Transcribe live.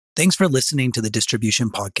Thanks for listening to the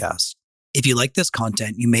Distribution Podcast. If you like this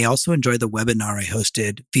content, you may also enjoy the webinar I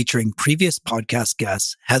hosted featuring previous podcast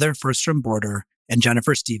guests Heather Furstrom-Border and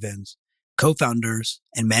Jennifer Stevens, co-founders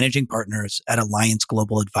and managing partners at Alliance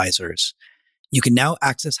Global Advisors. You can now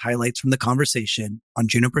access highlights from the conversation on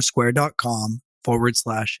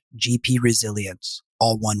junipersquare.com/GP Resilience,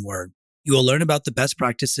 all one word. You will learn about the best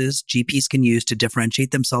practices GPs can use to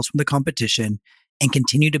differentiate themselves from the competition and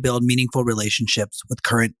continue to build meaningful relationships with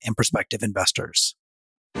current and prospective investors.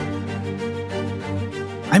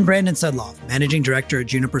 I'm Brandon Sedloff, Managing Director at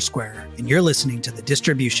Juniper Square, and you're listening to The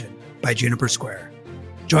Distribution by Juniper Square.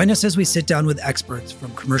 Join us as we sit down with experts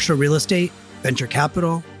from commercial real estate, venture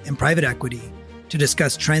capital, and private equity to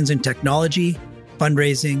discuss trends in technology,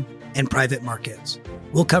 fundraising, and private markets.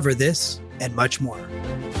 We'll cover this and much more.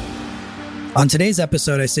 On today's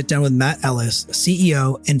episode, I sit down with Matt Ellis,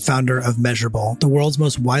 CEO and founder of Measurabl, the world's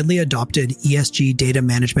most widely adopted ESG data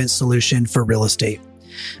management solution for real estate.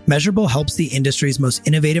 Measurabl helps the industry's most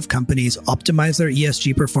innovative companies optimize their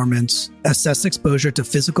ESG performance, assess exposure to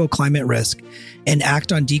physical climate risk, and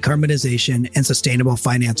act on decarbonization and sustainable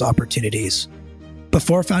finance opportunities.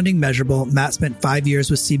 Before founding Measurabl, Matt spent 5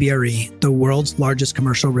 years with CBRE, the world's largest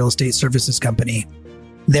commercial real estate services company.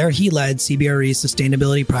 There, he led CBRE's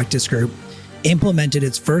sustainability practice group, implemented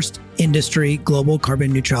its first industry global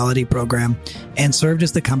carbon neutrality program, and served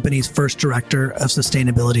as the company's first director of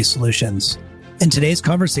sustainability solutions. In today's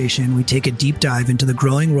conversation, we take a deep dive into the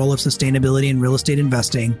growing role of sustainability in real estate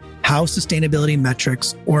investing, how sustainability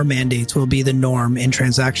metrics or mandates will be the norm in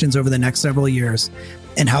transactions over the next several years,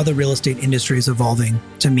 and how the real estate industry is evolving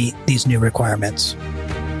to meet these new requirements.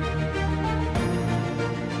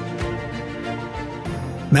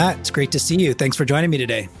 Matt, it's great to see you. Thanks for joining me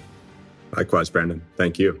today. Likewise, Brandon.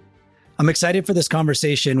 Thank you. I'm excited for this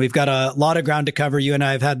conversation. We've got a lot of ground to cover. You and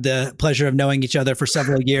I have had the pleasure of knowing each other for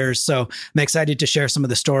several years, so I'm excited to share some of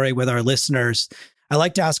the story with our listeners. I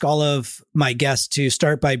like to ask all of my guests to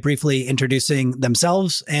start by briefly introducing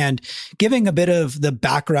themselves and giving a bit of the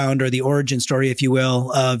background or the origin story, if you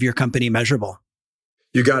will, of your company, Measurabl.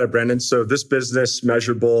 You got it, Brandon. So this business,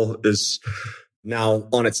 Measurabl, is now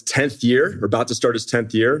on its 10th year, or about to start its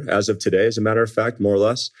 10th year as of today, as a matter of fact, more or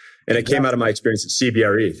less. And it came out of my experience at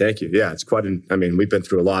CBRE. Thank you. Yeah, it's quite we've been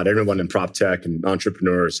through a lot. Everyone in prop tech and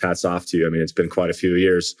entrepreneurs, hats off to you. It's been quite a few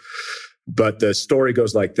years. But the story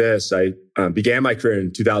goes like this. I began my career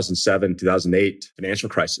in 2007, 2008, financial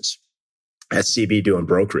crisis at CB doing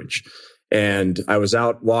brokerage. And I was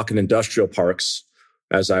out walking industrial parks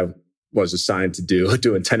as I was assigned to do,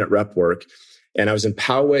 doing tenant rep work. And I was in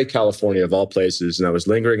Poway, California, of all places. And I was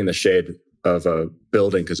lingering in the shade of a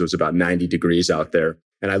building because it was about 90 degrees out there.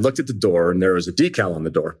 And I looked at the door and there was a decal on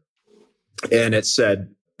the door and it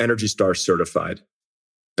said Energy Star certified.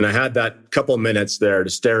 And I had that couple of minutes there to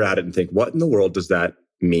stare at it and think, what in the world does that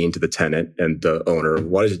mean to the tenant and the owner?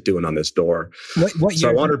 What is it doing on this door? What year?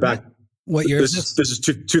 So I wandered back. What year is this? This is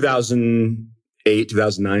 2008,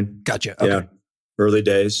 2009. Gotcha. Okay. Yeah. Early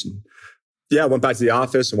days. Yeah, I went back to the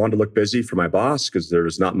office. I wanted to look busy for my boss because there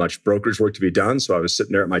was not much brokerage work to be done. So I was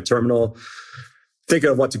sitting there at my terminal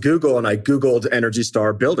thinking of what to Google, and I Googled Energy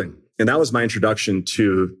Star building. And that was my introduction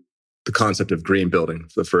to the concept of green building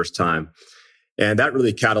for the first time. And that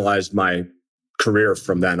really catalyzed my career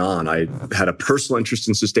from then on. I had a personal interest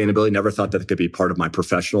in sustainability, never thought that it could be part of my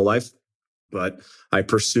professional life, but I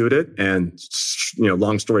pursued it. And,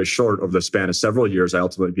 long story short, over the span of several years, I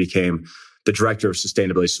ultimately became the director of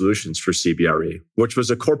sustainability solutions for CBRE, which was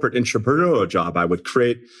a corporate entrepreneurial job. I would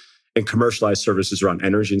create and commercialize services around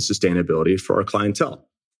energy and sustainability for our clientele,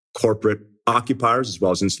 corporate occupiers, as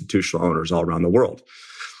well as institutional owners all around the world.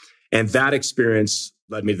 And that experience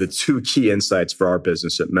led me to the two key insights for our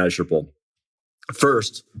business at Measurabl.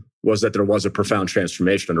 First was that there was a profound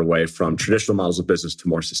transformation underway from traditional models of business to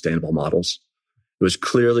more sustainable models. It was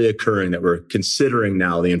clearly occurring that we're considering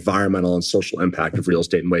now the environmental and social impact of real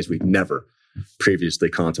estate in ways we've never previously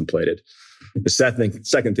contemplated. The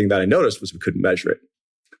second thing that I noticed was we couldn't measure it.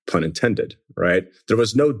 Pun intended, right? There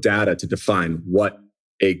was no data to define what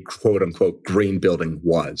a quote unquote green building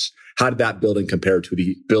was. How did that building compare to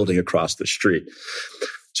the building across the street?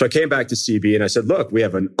 So I came back to CB and I said, look, we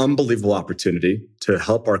have an unbelievable opportunity to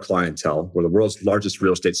help our clientele. We're the world's largest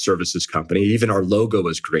real estate services company. Even our logo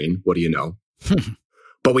is green. What do you know?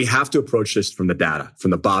 But we have to approach this from the data, from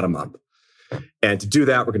the bottom up. And to do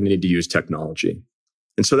that, we're going to need to use technology.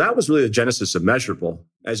 And so that was really the genesis of Measurabl.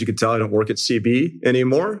 As you can tell, I don't work at CB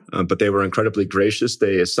anymore, but they were incredibly gracious.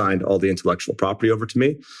 They assigned all the intellectual property over to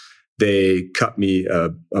me. They cut me a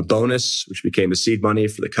bonus, which became the seed money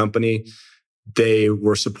for the company. They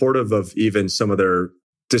were supportive of even some of their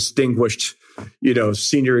distinguished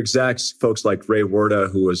senior execs, folks like Ray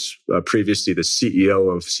Warda, who was previously the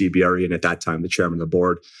CEO of CBRE and at that time the chairman of the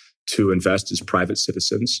board, to invest as private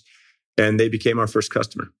citizens. And they became our first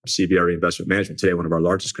customer, CBRE Investment Management, today one of our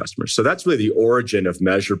largest customers. So that's really the origin of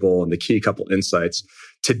Measurabl and the key couple insights.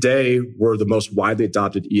 Today, we're the most widely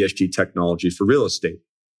adopted ESG technology for real estate.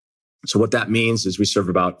 So what that means is we serve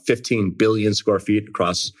about 15 billion square feet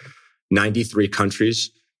across 93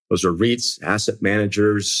 countries. Those are REITs, asset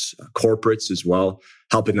managers, corporates as well,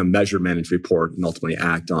 helping them measure, manage, report, and ultimately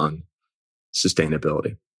act on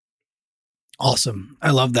sustainability. Awesome.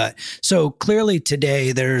 I love that. So clearly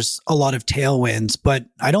today there's a lot of tailwinds, but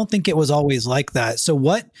I don't think it was always like that. So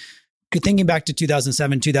thinking back to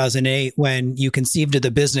 2007, 2008, when you conceived of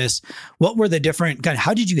the business, what were the different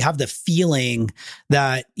how did you have the feeling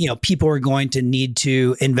that, people were going to need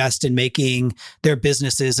to invest in making their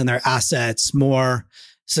businesses and their assets more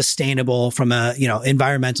sustainable from a,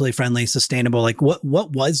 environmentally friendly, sustainable? Like what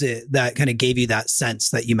was it that kind of gave you that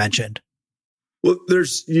sense that you mentioned? Well,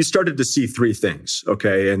 you started to see three things,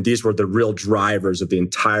 okay? And these were the real drivers of the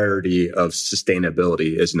entirety of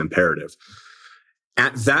sustainability as an imperative.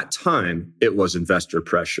 At that time, it was investor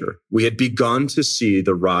pressure. We had begun to see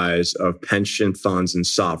the rise of pension funds and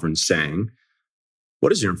sovereigns saying,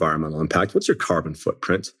 what is your environmental impact? What's your carbon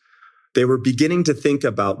footprint? They were beginning to think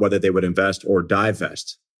about whether they would invest or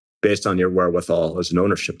divest based on your wherewithal as an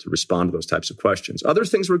ownership to respond to those types of questions. Other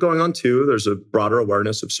things were going on too. There's a broader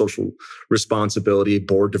awareness of social responsibility,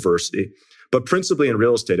 board diversity. But principally in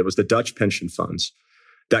real estate, it was the Dutch pension funds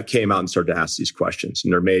that came out and started to ask these questions.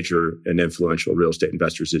 And they're major and influential real estate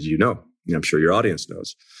investors, as you know, and I'm sure your audience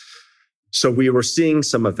knows. So we were seeing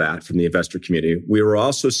some of that from the investor community. We were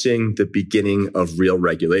also seeing the beginning of real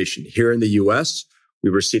regulation. Here in the US, we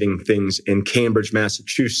were seeing things in Cambridge,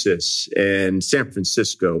 Massachusetts, and San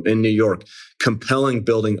Francisco, in New York, compelling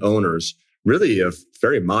building owners, really of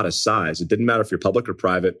very modest size. It didn't matter if you're public or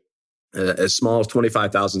private, as small as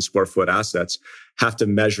 25,000 square foot assets have to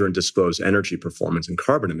measure and disclose energy performance and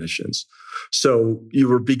carbon emissions. So you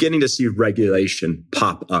were beginning to see regulation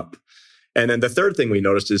pop up. And then the third thing we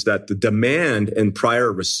noticed is that the demand in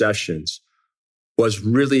prior recessions was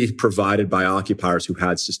really provided by occupiers who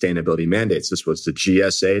had sustainability mandates. This was the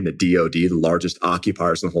GSA and the DOD, the largest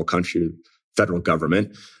occupiers in the whole country, federal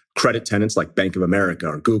government, credit tenants like Bank of America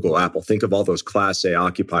or Google, Apple. Think of all those Class A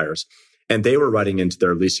occupiers. And they were writing into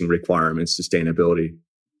their leasing requirements sustainability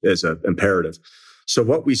as an imperative. So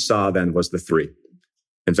what we saw then was the three: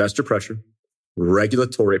 investor pressure,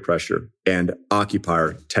 regulatory pressure, and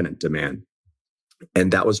occupier tenant demand.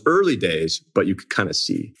 And that was early days, but you could kind of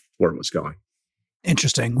see where it was going.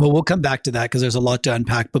 Interesting. Well, we'll come back to that because there's a lot to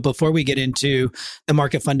unpack. But before we get into the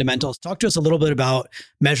market fundamentals, talk to us a little bit about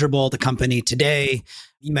Measurabl, the company today.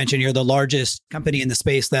 You mentioned you're the largest company in the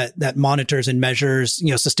space that monitors and measures,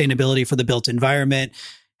 sustainability for the built environment.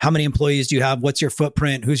 How many employees do you have? What's your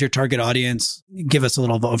footprint? Who's your target audience? Give us a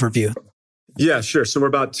little overview. Yeah, sure. So we're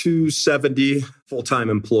about 270 full-time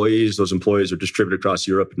employees. Those employees are distributed across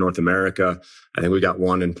Europe and North America. I think we got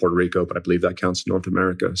one in Puerto Rico, but I believe that counts in North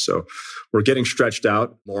America. So we're getting stretched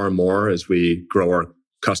out more and more as we grow our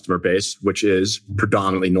customer base, which is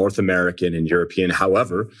predominantly North American and European.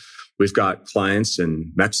 However, we've got clients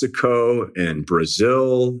in Mexico and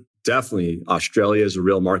Brazil. Definitely Australia is a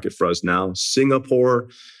real market for us now. Singapore.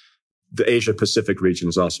 The Asia Pacific region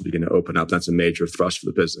is also beginning to open up. That's a major thrust for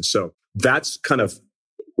the business. So that's kind of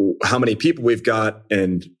how many people we've got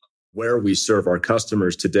and where we serve our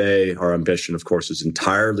customers today. Our ambition, of course, is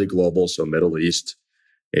entirely global. So Middle East,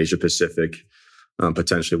 Asia Pacific,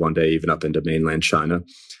 potentially one day even up into mainland China.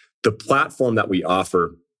 The platform that we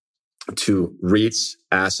offer to REITs,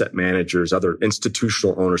 asset managers, other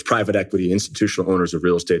institutional owners, private equity, institutional owners of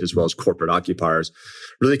real estate, as well as corporate occupiers,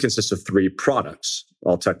 really consists of three products,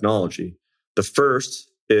 all technology. The first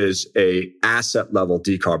is a asset level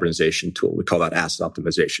decarbonization tool. We call that asset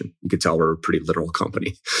optimization. You can tell we're a pretty literal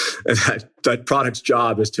company. And that product's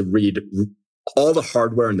job is to read all the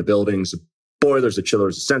hardware in the buildings, the boilers, the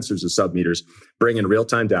chillers, the sensors, the sub-meters, bring in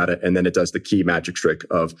real-time data, and then it does the key magic trick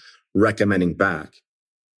of recommending back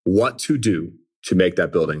what to do to make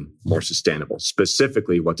that building more sustainable,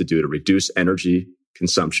 specifically what to do to reduce energy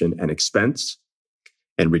consumption and expense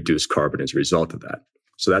and reduce carbon as a result of that.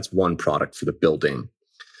 So that's one product for the building.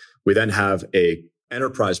 We then have a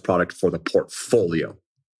enterprise product for the portfolio.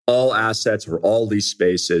 All assets or all lease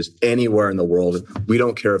spaces anywhere in the world. We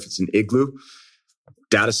don't care if it's an igloo,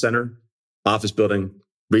 data center, office building,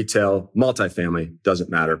 retail, multifamily, doesn't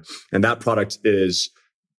matter. And that product is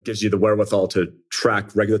Gives you the wherewithal to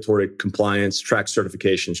track regulatory compliance, track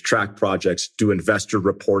certifications, track projects, do investor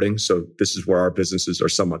reporting. So this is where our businesses are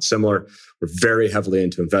somewhat similar. We're very heavily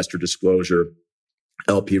into investor disclosure,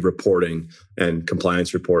 LP reporting, and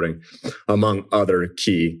compliance reporting, among other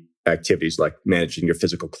key activities like managing your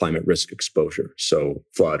physical climate risk exposure. So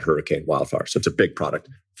flood, hurricane, wildfire. So it's a big product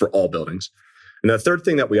for all buildings. And the third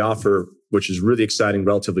thing that we offer, which is really exciting,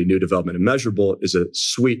 relatively new development in Measurabl, is a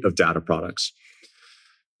suite of data products.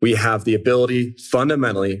 We have the ability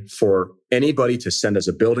fundamentally for anybody to send us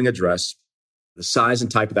a building address, the size and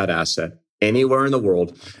type of that asset anywhere in the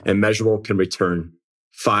world, and Measurabl can return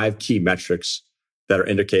 5 key metrics that are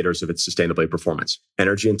indicators of its sustainability performance: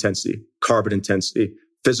 energy intensity, carbon intensity,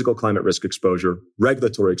 physical climate risk exposure,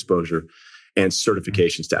 regulatory exposure, and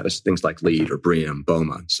certification status, things like LEED or BREEAM,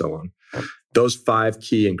 BOMA, and so on. Those 5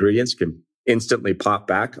 key ingredients can instantly pop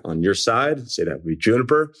back on your side, say that would be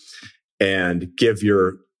Juniper, and give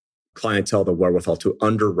your clientele the wherewithal to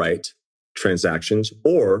underwrite transactions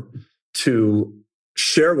or to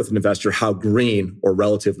share with an investor how green or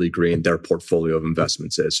relatively green their portfolio of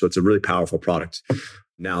investments is. So it's a really powerful product,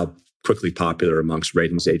 now quickly popular amongst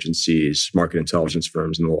ratings agencies, market intelligence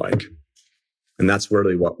firms, and the like. And that's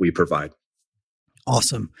really what we provide.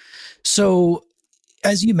 Awesome. So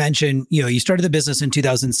as you mentioned, you started the business in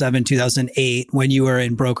 2007, 2008, when you were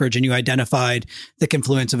in brokerage and you identified the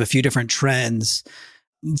confluence of a few different trends.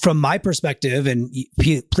 From my perspective, and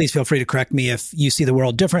please feel free to correct me if you see the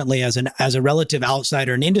world differently as a relative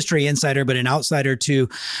outsider, an industry insider, but an outsider to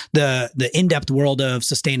the in-depth world of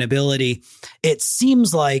sustainability, it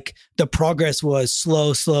seems like the progress was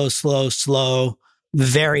slow,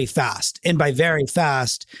 very fast. And by very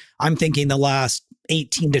fast, I'm thinking the last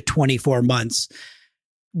 18 to 24 months.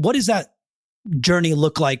 What does that journey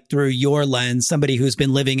look like through your lens, somebody who's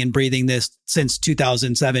been living and breathing this since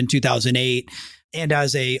 2007, 2008, and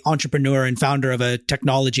as a entrepreneur and founder of a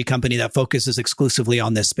technology company that focuses exclusively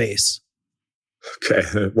on this space?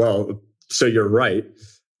 Okay. Well, so you're right.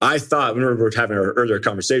 I thought when we were having our earlier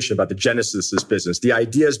conversation about the genesis of this business, the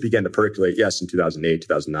ideas began to percolate, yes, in 2008,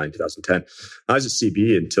 2009, 2010. I was at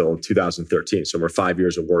CB until 2013. So we're 5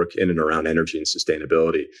 years of work in and around energy and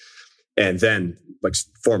sustainability. And then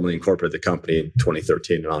formally incorporated the company in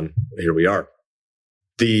 2013 and on. Here we are.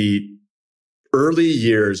 The early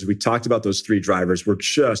years, we talked about those 3 drivers, were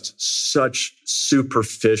just such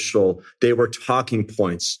superficial. They were talking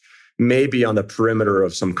points, maybe on the perimeter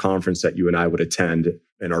of some conference that you and I would attend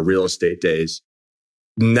in our real estate days.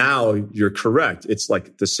 Now you're correct. It's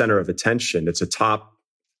like the center of attention. It's a top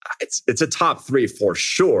 3 for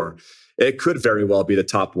sure. It could very well be the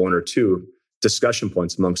top 1 or 2 discussion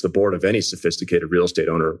points amongst the board of any sophisticated real estate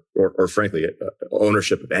owner or frankly,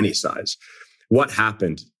 ownership of any size. What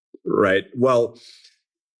happened? Right. Well,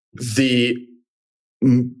 the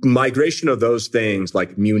migration of those things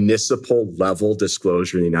like municipal level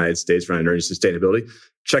disclosure in the United States around energy sustainability,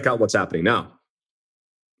 check out what's happening now.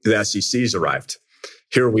 The SEC's arrived.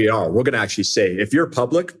 Here we are. We're going to actually say, if you're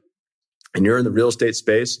public and you're in the real estate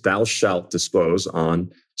space, thou shalt disclose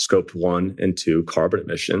on scope 1 and 2 carbon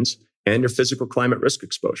emissions and your physical climate risk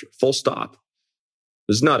exposure. Full stop.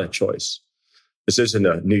 This is not a choice. This isn't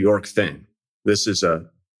a New York thing. This is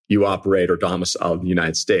you operate or domicile in the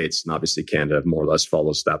United States, and obviously Canada more or less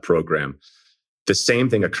follows that program. The same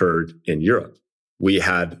thing occurred in Europe. We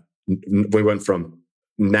went from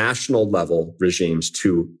national level regimes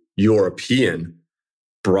to European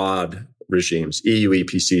broad regimes. EU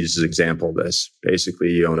EPC is an example of this. Basically,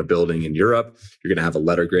 you own a building in Europe, you're going to have a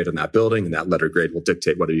letter grade on that building, and that letter grade will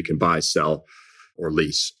dictate whether you can buy, sell, or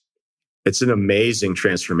lease. It's an amazing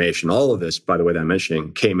transformation. All of this, by the way, that I'm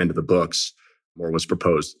mentioning, came into the books or was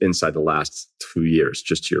proposed inside the last 2 years,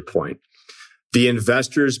 just to your point. The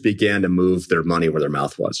investors began to move their money where their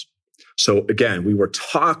mouth was. So again, we were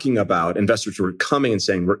talking about investors who were coming and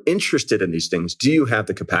saying, we're interested in these things. Do you have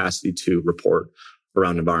the capacity to report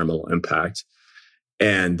around environmental impact?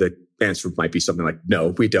 And the answer might be something like, no,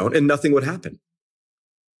 we don't. And nothing would happen.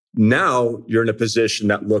 Now you're in a position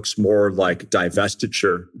that looks more like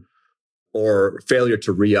divestiture or failure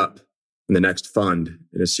to re-up in the next fund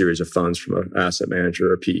in a series of funds from an asset manager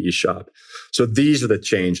or PE shop. So these are the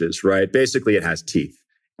changes, right? Basically, it has teeth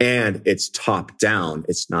and it's top down.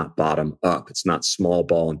 It's not bottom up. It's not small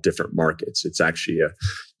ball in different markets. It's actually a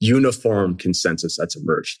uniform consensus that's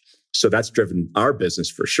emerged. So that's driven our business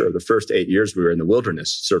for sure. The first 8 years we were in the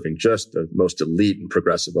wilderness serving just the most elite and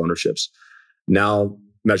progressive ownerships. Now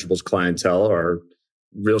Measurabl's clientele are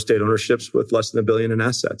real estate ownerships with less than $1 billion in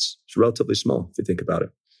assets. It's relatively small if you think about it.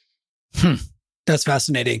 That's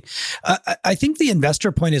fascinating. I think the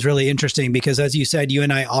investor point is really interesting because, as you said, you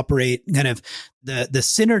and I operate kind of the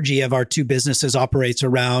synergy of our two businesses operates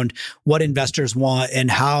around what investors want and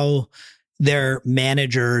how their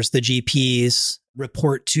managers, the GPs,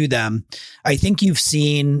 report to them. I think you've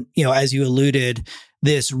seen, as you alluded,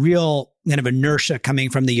 this real kind of inertia coming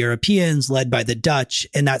from the Europeans led by the Dutch,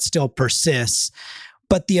 and that still persists.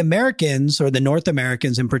 But the Americans, or the North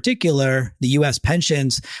Americans in particular, the US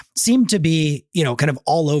pensions seem to be, kind of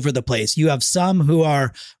all over the place. You have some who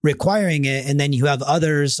are requiring it, and then you have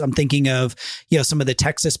others. I'm thinking of, some of the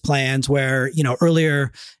Texas plans where,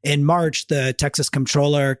 earlier in March, the Texas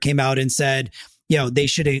comptroller came out and said,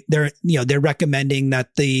 they're recommending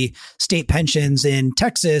that the state pensions in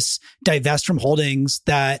Texas divest from holdings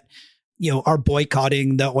that, are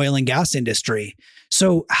boycotting the oil and gas industry.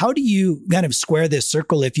 So how do you kind of square this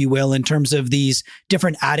circle, if you will, in terms of these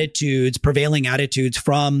different attitudes, prevailing attitudes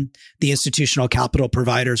from the institutional capital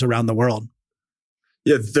providers around the world?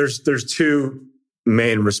 Yeah, there's two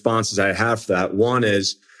main responses I have for that. One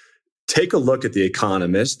is take a look at The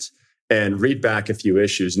Economist and read back a few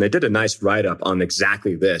issues. And they did a nice write-up on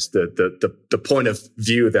exactly this, the point of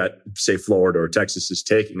view that, say, Florida or Texas is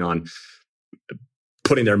taking on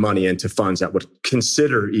putting their money into funds that would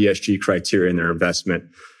consider ESG criteria in their investment.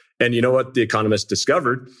 And you know what The Economist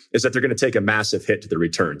discovered is that they're going to take a massive hit to the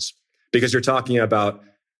returns, because you're talking about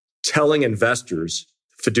telling investors,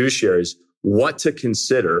 fiduciaries, what to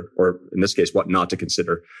consider, or in this case, what not to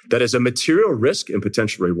consider, that is a material risk and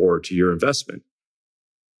potential reward to your investment.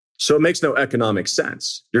 So it makes no economic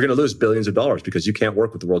sense. You're going to lose billions of dollars because you can't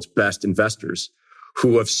work with the world's best investors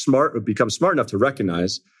who have become smart enough to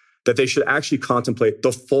recognize that they should actually contemplate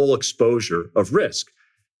the full exposure of risk.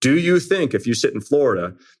 Do you think, if you sit in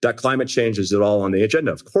Florida, that climate change is at all on the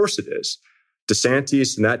agenda? Of course it is.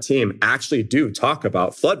 DeSantis and that team actually do talk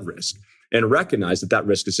about flood risk and recognize that that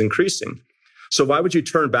risk is increasing. So why would you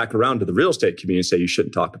turn back around to the real estate community and say you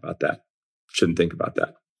shouldn't talk about that? Shouldn't think about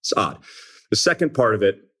that? It's odd. The second part of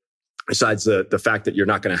it, besides the fact that you're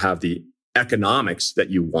not going to have the economics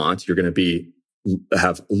that you want, you're going to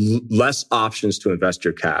have less options to invest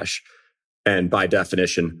your cash. And by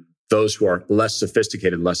definition, those who are less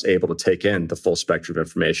sophisticated, less able to take in the full spectrum of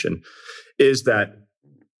information, is that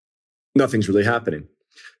nothing's really happening.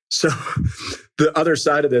 So the other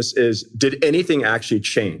side of this is, did anything actually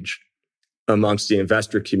change amongst the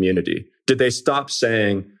investor community? Did they stop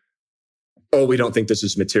saying, oh, we don't think this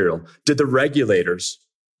is material? Did the regulators,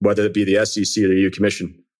 whether it be the SEC or the EU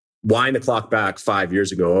Commission, wind the clock back 5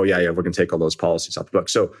 years ago? Oh, yeah, we're going to take all those policies off the book.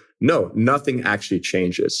 So no, nothing actually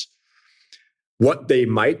changes. What they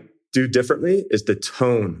might do differently is the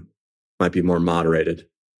tone might be more moderated.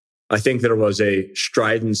 I think there was a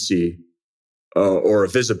stridency or a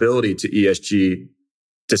visibility to ESG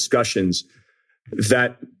discussions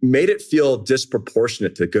that made it feel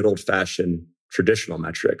disproportionate to good old-fashioned traditional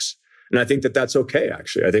metrics. And I think that that's okay,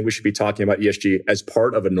 actually. I think we should be talking about ESG as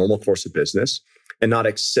part of a normal course of business and not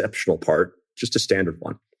exceptional part, just a standard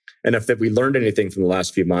one. And if we learned anything from the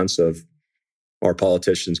last few months of our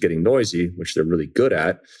politicians getting noisy, which they're really good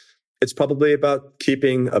at, it's probably about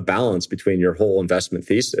keeping a balance between your whole investment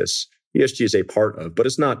thesis. ESG is a part of, but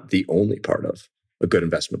it's not the only part of a good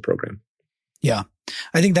investment program. Yeah,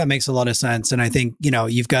 I think that makes a lot of sense. And I think,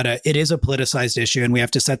 it is a politicized issue and we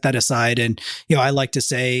have to set that aside. And, I like to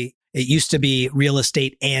say, it used to be real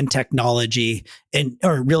estate and technology,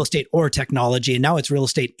 or real estate or technology. And now it's real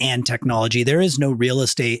estate and technology. There is no real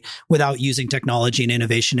estate without using technology and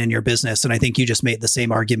innovation in your business. And I think you just made the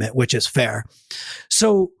same argument, which is fair.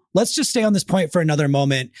 So let's just stay on this point for another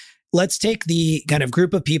moment. Let's take the kind of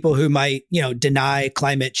group of people who might, deny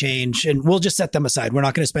climate change, and we'll just set them aside. We're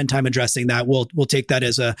not going to spend time addressing that. We'll take that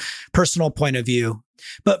as a personal point of view.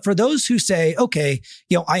 But for those who say, okay,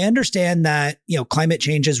 I understand that, climate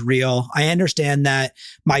change is real. I understand that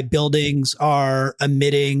my buildings are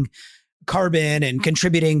emitting carbon and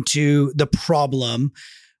contributing to the problem,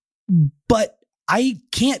 but I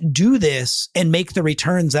can't do this and make the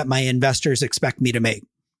returns that my investors expect me to make.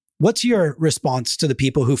 What's your response to the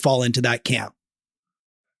people who fall into that camp?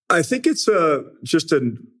 I think it's just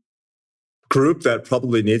a group that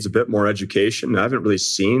probably needs a bit more education. I haven't really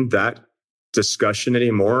seen that discussion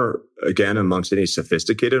anymore, again, amongst any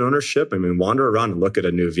sophisticated ownership. I mean, wander around and look at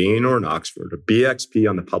a Nuveen or an Oxford, or BXP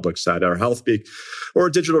on the public side, or Healthpeak, or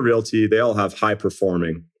Digital Realty. They all have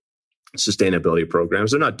high-performing sustainability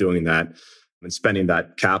programs. They're not doing that and spending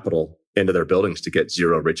that capital into their buildings to get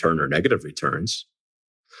zero return or negative returns.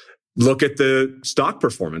 Look at the stock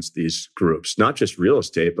performance of these groups, not just real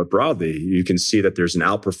estate, but broadly. You can see that there's an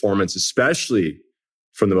outperformance, especially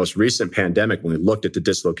from the most recent pandemic when we looked at the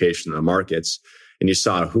dislocation in the markets and you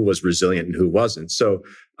saw who was resilient and who wasn't. So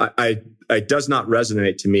it does not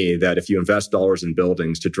resonate to me that if you invest dollars in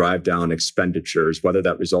buildings to drive down expenditures, whether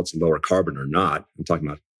that results in lower carbon or not, I'm talking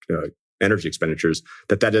about energy expenditures,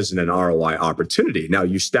 that isn't an ROI opportunity. Now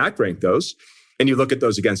you stack rank those and you look at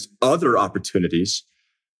those against other opportunities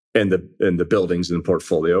in the buildings in the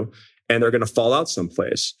portfolio, and they're going to fall out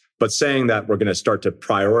someplace. But saying that we're going to start to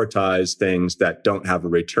prioritize things that don't have a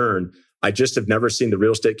return, I just have never seen the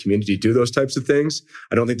real estate community do those types of things.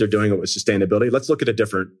 I don't think they're doing it with sustainability. Let's look at a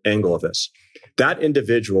different angle of this. That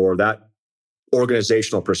individual or that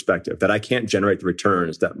organizational perspective that I can't generate the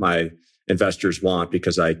returns that my investors want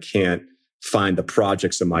because I can't find the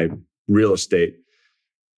projects in my real estate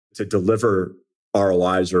to deliver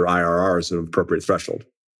ROIs or IRRs at an appropriate threshold.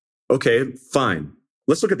 Okay, fine.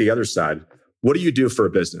 Let's look at the other side. What do you do for a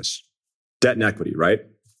business? Debt and equity, right?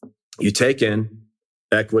 You take in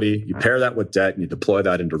equity, you pair that with debt, and you deploy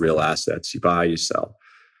that into real assets. You buy, you sell.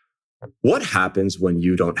 What happens when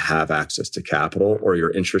you don't have access to capital or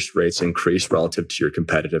your interest rates increase relative to your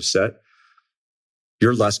competitive set?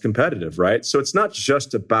 You're less competitive, right? So it's not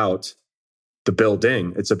just about the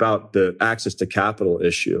building, it's about the access to capital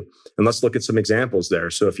issue. And let's look at some examples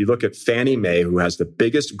there. So if you look at Fannie Mae, who has the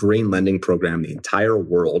biggest green lending program in the entire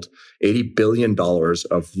world, $80 billion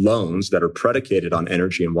of loans that are predicated on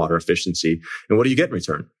energy and water efficiency. And what do you get in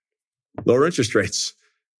return? Lower interest rates.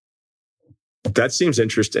 That seems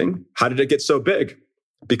interesting. How did it get so big?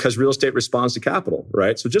 Because real estate responds to capital,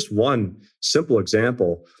 right? So just one simple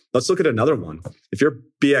example. Let's look at another one. If you're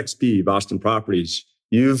BXP, Boston Properties,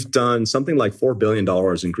 you've done something like $4 billion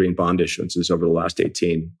in green bond issuances over the last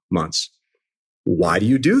 18 months. Why do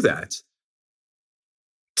you do that?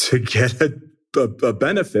 To get a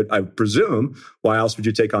benefit, I presume. Why else would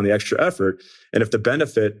you take on the extra effort? And if the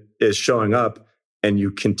benefit is showing up and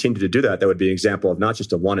you continue to do that, that would be an example of not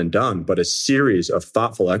just a one and done, but a series of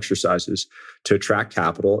thoughtful exercises to attract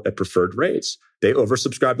capital at preferred rates. They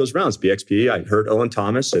oversubscribe those rounds. BXP, I heard Owen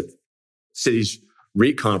Thomas at Citi's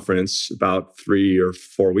REIT conference about 3 or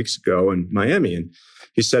 4 weeks ago in Miami. And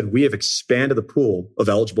he said, we have expanded the pool of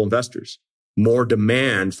eligible investors, more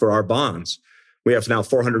demand for our bonds. We have now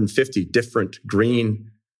 450 different green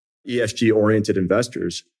ESG-oriented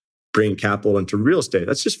investors bringing capital into real estate.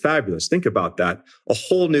 That's just fabulous. Think about that. A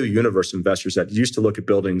whole new universe of investors that used to look at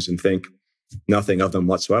buildings and think nothing of them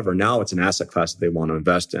whatsoever. Now it's an asset class that they want to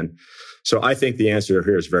invest in. So I think the answer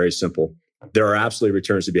here is very simple. There are absolutely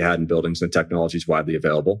returns to be had in buildings and technology is widely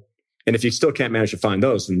available. And if you still can't manage to find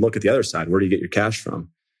those, then look at the other side. Where do you get your cash from?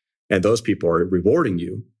 And those people are rewarding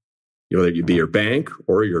you, whether you be your bank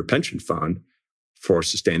or your pension fund, for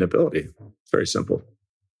sustainability. It's very simple.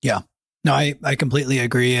 Yeah. No, I completely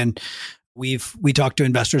agree. And we talk to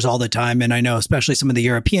investors all the time. And I know especially some of the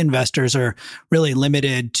European investors are really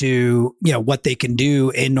limited to, what they can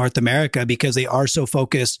do in North America because they are so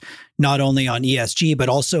focused not only on ESG, but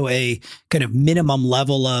also a kind of minimum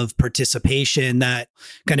level of participation that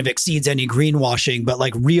kind of exceeds any greenwashing, but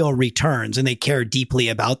like real returns. And they care deeply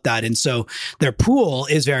about that. And so their pool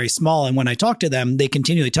is very small. And when I talk to them, they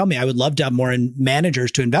continually tell me, I would love to have more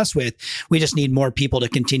managers to invest with. We just need more people to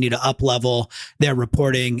continue to up level their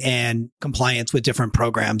reporting and compliance with different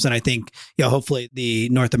programs. And I think, hopefully the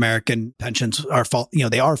North American pensions are,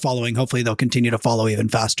 they are following. Hopefully they'll continue to follow even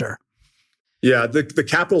faster. Yeah, the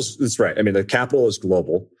capital's, that's right. I mean, the capital is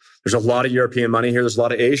global. There's a lot of European money here. There's a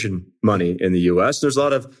lot of Asian money in the US. There's a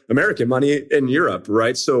lot of American money in Europe,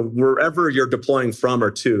 right? So wherever you're deploying from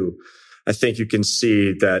or to, I think you can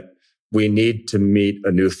see that we need to meet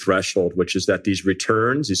a new threshold, which is that these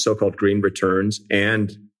returns, these so-called green returns,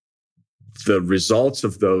 and the results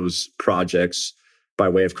of those projects by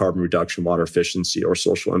way of carbon reduction, water efficiency, or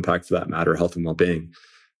social impact for that matter, health and well-being,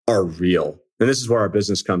 are real. And this is where our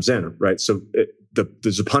business comes in, right? So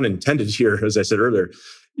there's a pun intended here, as I said earlier.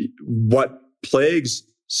 What plagues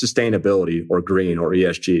sustainability or green or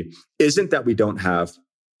ESG isn't that we don't have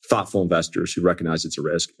thoughtful investors who recognize it's a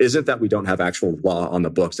risk, isn't that we don't have actual law on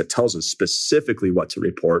the books that tells us specifically what to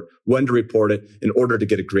report, when to report it in order to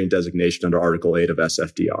get a green designation under Article 8 of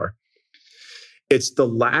SFDR. It's the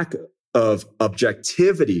lack of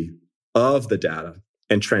objectivity of the data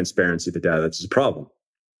and transparency of the data that's a problem.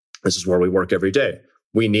 This is where we work every day.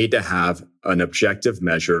 We need to have an objective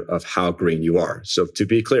measure of how green you are. So to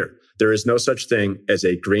be clear, there is no such thing as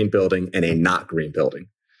a green building and a not green building.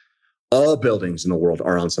 All buildings in the world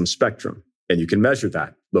are on some spectrum, and you can measure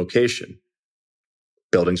that. Location.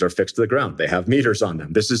 Buildings are fixed to the ground. They have meters on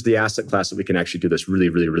them. This is the asset class that we can actually do this really,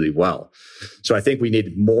 really, really well. So I think we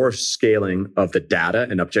need more scaling of the data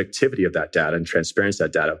and objectivity of that data and transparency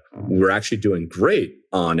of that data. We're actually doing great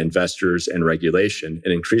on investors and regulation,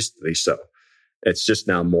 and increasingly so. It's just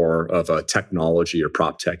now more of a technology or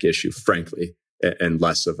prop tech issue, frankly, and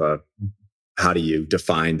less of a how do you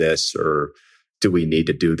define this or do we need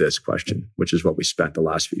to do this question, which is what we spent the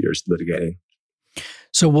last few years litigating.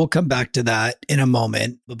 So we'll come back to that in a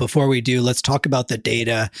moment. But before we do, let's talk about the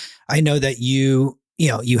data. I know that you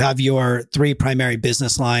have your 3 primary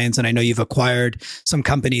business lines, and I know you've acquired some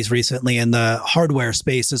companies recently in the hardware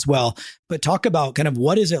space as well. But talk about kind of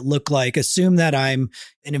what does it look like? Assume that I'm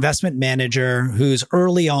an investment manager who's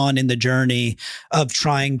early on in the journey of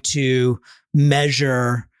trying to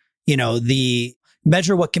measure,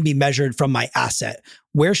 measure what can be measured from my asset.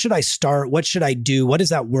 Where should I start? What should I do? What does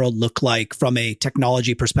that world look like from a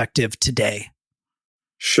technology perspective today?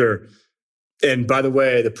 Sure. And by the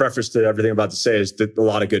way, the preface to everything I'm about to say is that a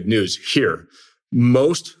lot of good news here.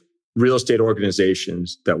 Most real estate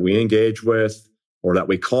organizations that we engage with or that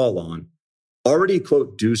we call on already,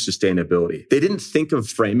 quote, do sustainability. They didn't think of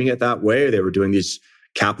framing it that way. They were doing these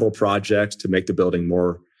capital projects to make the building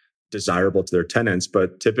more desirable to their tenants.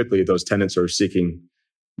 But typically those tenants are seeking,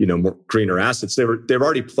 more greener assets. They're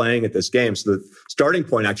already playing at this game. So the starting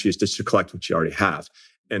point actually is just to collect what you already have.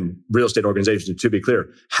 And real estate organizations, to be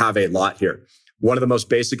clear, have a lot here. One of the most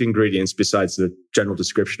basic ingredients, besides the general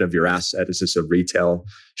description of your asset, is this a retail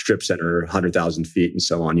strip center, 100,000 feet and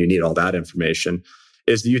so on. You need all that information,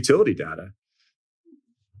 is the utility data.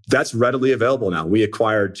 That's readily available now. We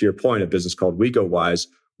acquired, to your point, a business called WeGoWise,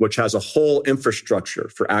 which has a whole infrastructure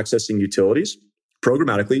for accessing utilities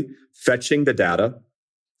programmatically, fetching the data.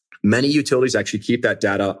 Many utilities actually keep that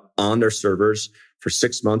data on their servers for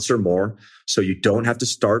 6 months or more. So you don't have to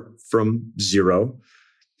start from zero.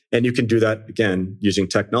 And you can do that, again, using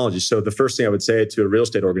technology. So the first thing I would say to a real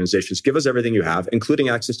estate organization is give us everything you have, including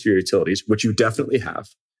access to your utilities, which you definitely have.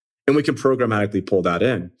 And we can programmatically pull that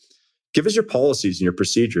in. Give us your policies and your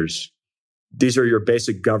procedures. These are your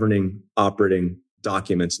basic governing, operating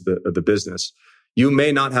documents of the business. You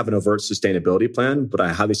may not have an overt sustainability plan, but I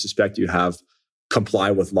highly suspect you have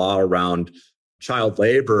comply with law around child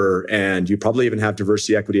labor, and you probably even have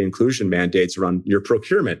diversity, equity, inclusion mandates around your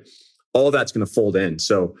procurement. All that's going to fold in.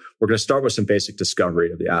 So we're going to start with some basic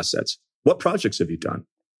discovery of the assets. What projects have you done?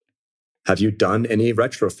 Have you done any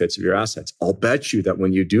retrofits of your assets? I'll bet you that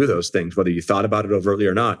when you do those things, whether you thought about it overtly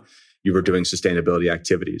or not, you were doing sustainability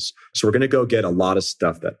activities. So we're going to go get a lot of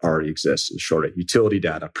stuff that already exists in short, utility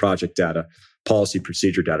data, project data, policy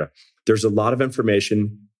procedure data. There's a lot of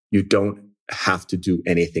information you don't have to do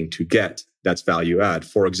anything to get. That's value add.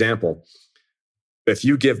 For example, if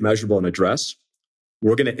you give Measurabl an address,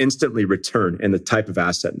 we're going to instantly return, in the type of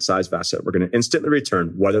asset and size of asset, we're going to instantly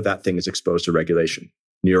return whether that thing is exposed to regulation.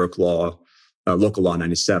 New York law, local law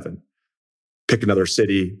 97. Pick another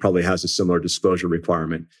city, probably has a similar disclosure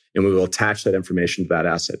requirement, and we will attach that information to that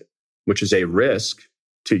asset, which is a risk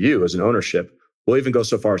to you as an ownership. We'll even go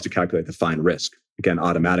so far as to calculate the fine risk, again,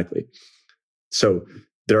 automatically. So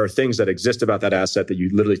there are things that exist about that asset that you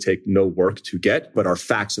literally take no work to get, but are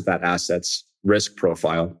facts of that asset's risk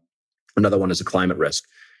profile. Another one is a climate risk.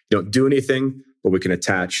 You don't do anything, but we can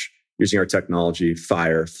attach, using our technology,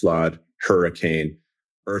 fire, flood, hurricane,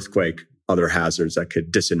 earthquake, other hazards that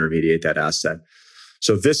could disintermediate that asset.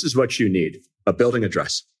 So this is what you need, a building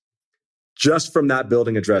address. Just from that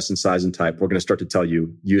building address and size and type, we're going to start to tell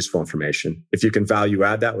you useful information. If you can value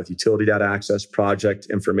add that with utility data access, project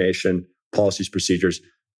information, policies, procedures,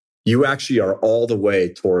 you actually are all the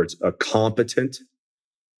way towards a competent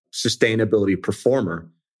sustainability performer.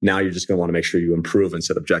 Now you're just going to want to make sure you improve and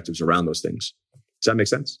set objectives around those things. Does that make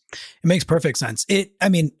sense? It makes perfect sense.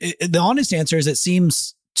 The honest answer is it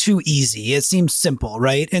seems too easy. It seems simple,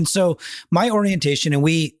 right? And so my orientation, and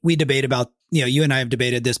we debate about, you and I have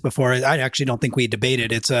debated this before. I actually don't think we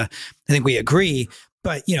debated. I think we agree.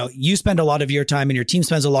 But, you spend a lot of your time and your team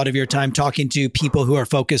spends a lot of your time talking to people who are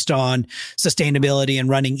focused on sustainability and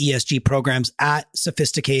running ESG programs at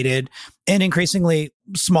sophisticated and increasingly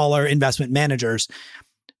smaller investment managers.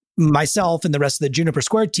 Myself and the rest of the Juniper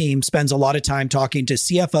Square team spends a lot of time talking to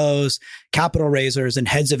CFOs, capital raisers, and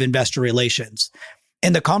heads of investor relations.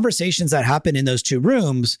 And the conversations that happen in those two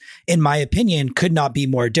rooms, in my opinion, could not be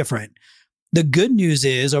more different. The good news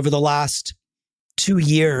is over the last 2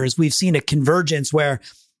 years, we've seen a convergence where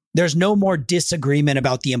there's no more disagreement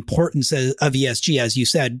about the importance of ESG, as you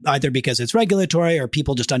said, either because it's regulatory or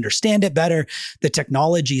people just understand it better. The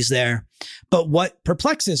technology's there. But what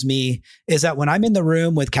perplexes me is that when I'm in the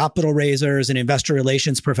room with capital raisers and investor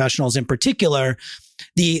relations professionals in particular,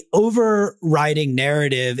 the overriding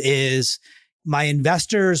narrative is my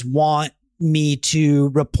investors want me to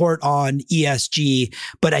report on ESG,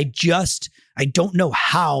 but I just I don't know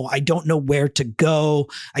how, I don't know where to go.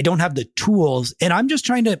 I don't have the tools. And I'm just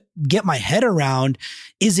trying to get my head around,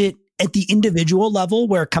 is it at the individual level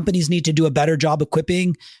where companies need to do a better job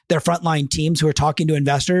equipping their frontline teams who are talking to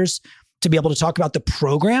investors to be able to talk about the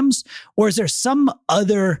programs? Or is there some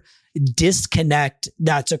other disconnect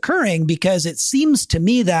that's occurring? Because it seems to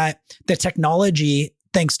me that the technology,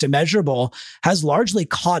 thanks to Measurabl, has largely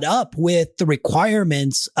caught up with the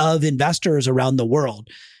requirements of investors around the world.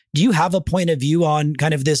 Do you have a point of view on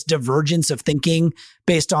kind of this divergence of thinking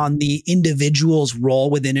based on the individual's role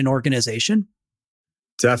within an organization?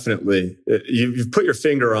 Definitely. You've put your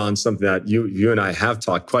finger on something that you and I have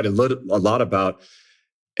talked quite a lot about.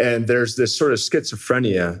 And there's this sort of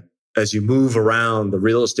schizophrenia as you move around the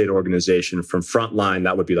real estate organization from frontline.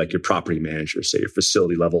 That would be like your property manager, say your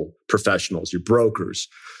facility level professionals, your brokers,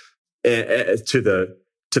 to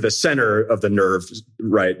the center of the nerve,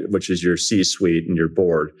 right, which is your C-suite and your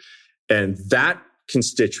board. And that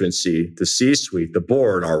constituency, the C-suite, the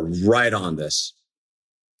board, are right on this.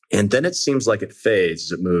 And then it seems like it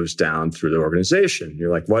fades as it moves down through the organization.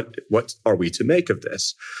 You're like, what are we to make of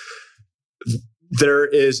this? There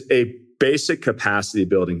is a basic capacity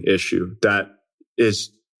building issue that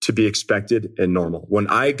is to be expected and normal. When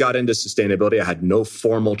I got into sustainability, I had no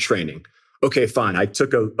formal training. Okay, fine. I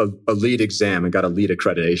took a lead exam and got a lead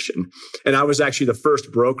accreditation. And I was actually the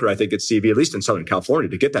first broker, I think, at CV, at least in Southern California,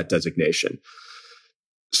 to get that designation.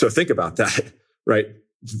 So think about that, right?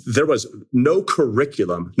 There was no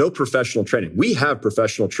curriculum, no professional training. We have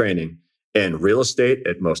professional training in real estate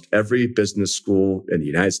at most every business school in the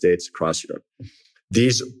United States, across Europe.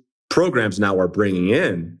 These programs now are bringing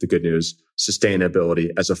in, the good news,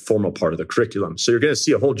 sustainability as a formal part of the curriculum. So you're going to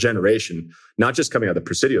see a whole generation, not just coming out of the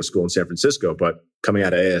Presidio School in San Francisco, but coming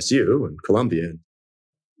out of ASU and Columbia and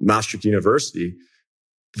Maastricht University,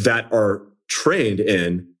 that are trained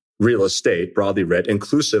in real estate, broadly read,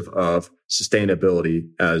 inclusive of sustainability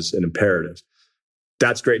as an imperative.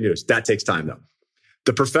 That's great news. That takes time, though.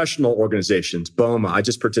 The professional organizations, BOMA, I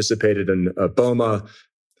just participated in a BOMA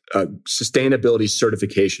sustainability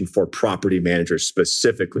certification for property managers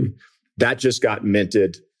specifically. That just got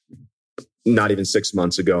minted not even 6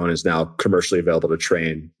 months ago and is now commercially available to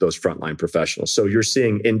train those frontline professionals. So you're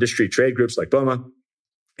seeing industry trade groups like BOMA,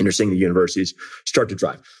 and you're seeing the universities start to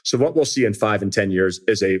drive. So what we'll see in 5 and 10 years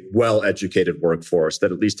is a well-educated workforce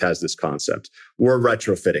that at least has this concept. We're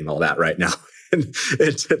retrofitting all that right now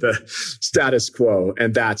into the status quo,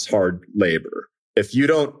 and that's hard labor. If you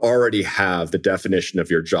don't already have the definition of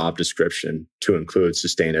your job description to include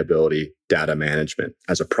sustainability, data management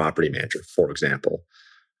as a property manager, for example,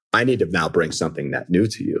 I need to now bring something that new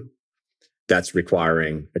to you. That's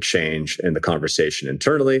requiring a change in the conversation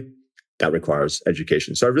internally. That requires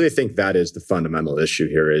education. So I really think that is the fundamental issue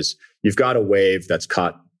here is you've got a wave that's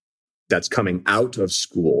coming out of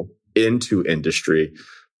school into industry.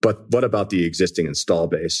 But what about the existing install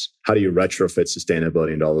base? How do you retrofit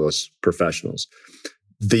sustainability into all those professionals?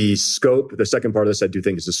 The scope, the second part of this, I do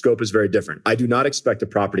think is the scope is very different. I do not expect a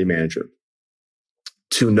property manager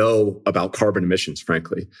to know about carbon emissions,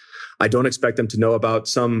 frankly. I don't expect them to know about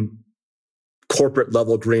some corporate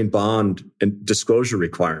level green bond and disclosure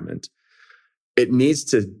requirement. It needs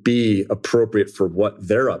to be appropriate for what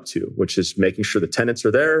they're up to, which is making sure the tenants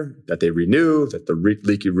are there, that they renew, that the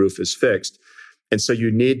leaky roof is fixed. And so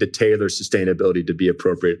you need to tailor sustainability to be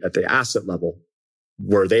appropriate at the asset level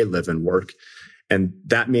where they live and work. And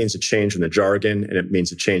that means a change in the jargon, and it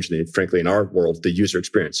means a change in frankly, in our world, the user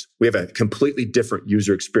experience. We have a completely different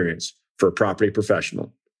user experience for a property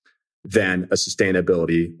professional than a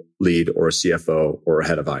sustainability lead or a CFO or a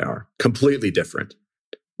head of IR. Completely different.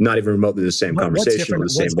 Not even remotely the same conversation or the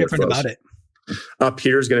same workflows. What's different about it? Up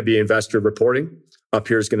here is going to be investor reporting. Up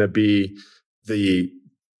here is going to be the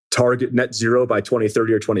target net zero by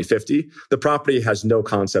 2030 or 2050. The property has no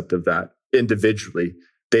concept of that individually.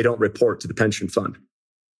 They don't report to the pension fund.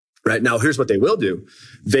 Right now, here's what they will do.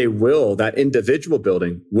 That individual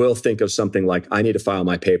building will think of something like, I need to file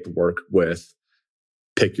my paperwork with,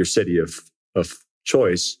 pick your city of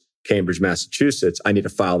choice, Cambridge, Massachusetts. I need to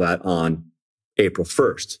file that on April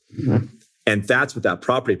 1st. Mm-hmm. And that's what that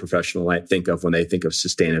property professional might think of when they think of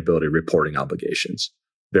sustainability reporting obligations.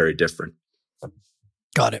 Very different.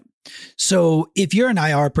 Got it. So if you're an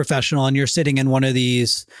IR professional and you're sitting in one of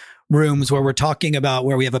these rooms where we're talking about,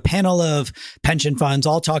 where we have a panel of pension funds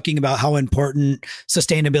all talking about how important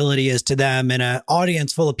sustainability is to them, and an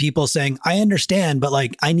audience full of people saying, I understand, but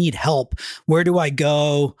like, I need help. Where do I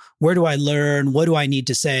go? Where do I learn? What do I need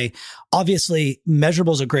to say? Obviously,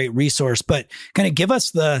 Measurabl is a great resource, but kind of give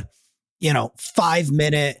us the,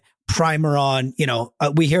 5-minute primer on,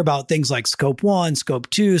 we hear about things like scope 1, scope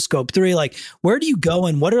 2, scope 3, like where do you go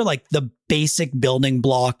and what are like the basic building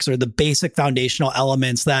blocks or the basic foundational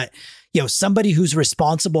elements that, somebody who's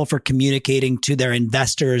responsible for communicating to their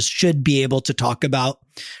investors should be able to talk about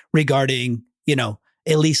regarding,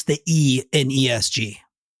 at least the E in ESG?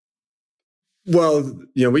 Well,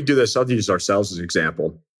 we do this. I'll use ourselves as an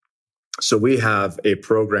example. So we have a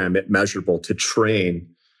program at Measurabl to train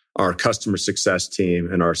our customer success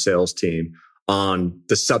team and our sales team on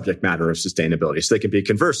the subject matter of sustainability so they can be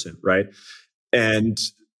conversant, right? And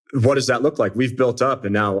what does that look like? We've built up,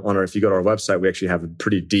 and now if you go to our website, we actually have a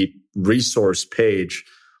pretty deep resource page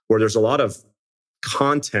where there's a lot of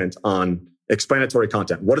content on explanatory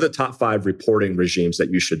content. What are the top 5 reporting regimes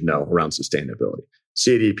that you should know around sustainability?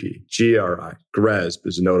 CDP, GRI, GRESB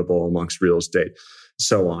is notable amongst real estate,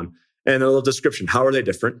 so on. And a little description. How are they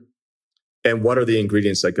different? And what are the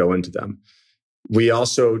ingredients that go into them? We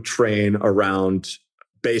also train around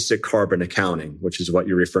basic carbon accounting, which is what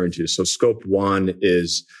you're referring to. So scope 1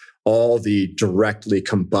 is all the directly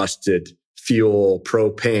combusted fuel,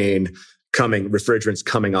 propane, refrigerants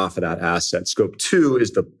coming off of that asset. Scope 2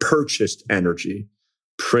 is the purchased energy,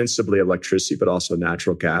 principally electricity, but also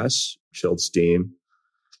natural gas, chilled steam,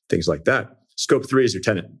 things like that. Scope 3 is your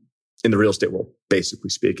tenant in the real estate world, basically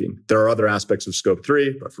speaking. There are other aspects of scope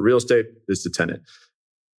 3, but for real estate, it's the tenant.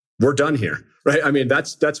 We're done here, right? I mean,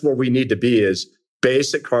 that's where we need to be, is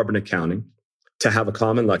basic carbon accounting to have a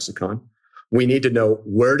common lexicon. We need to know,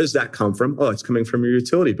 where does that come from? Oh, it's coming from your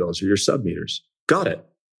utility bills or your sub-meters. Got it.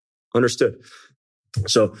 Understood.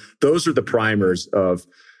 So those are the primers of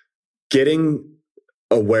getting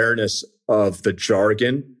awareness of the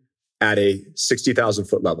jargon at a 60,000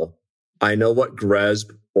 foot level. I know what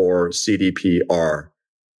GRESB or CDP are.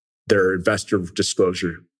 They're investor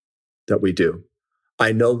disclosure that we do.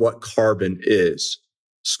 I know what carbon is.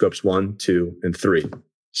 Scopes 1, 2, and 3.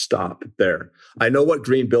 Stop there. I know what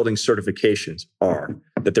green building certifications are,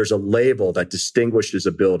 that there's a label that distinguishes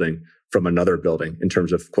a building from another building in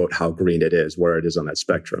terms of, quote, how green it is, where it is on that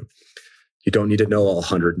spectrum. You don't need to know all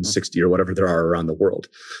 160 or whatever there are around the world.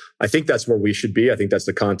 I think that's where we should be. I think that's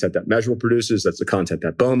the content that Measurabl produces. That's the content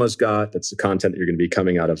that BOMA's got. That's the content that you're going to be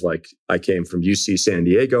coming out of. Like, I came from UC San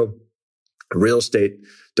Diego. A real estate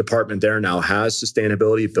department there now has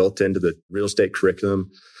sustainability built into the real estate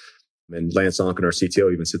curriculum. And Lance Onken, our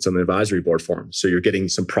CTO, even sits on the advisory board for him. So you're getting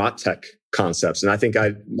some prop tech concepts. And I think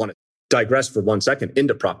I want to digress for 1 second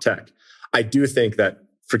into prop tech. I do think that,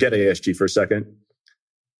 forget ESG for a second,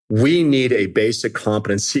 we need a basic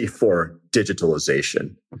competency for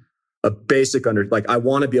digitalization. A basic I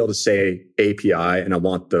want to be able to say API, and I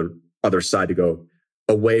want the other side to go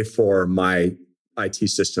away for my IT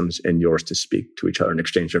systems and yours to speak to each other and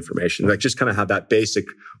exchange information. Like, just kind of have that basic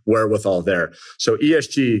wherewithal there. So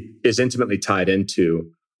ESG is intimately tied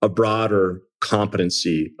into a broader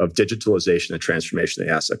competency of digitalization and transformation of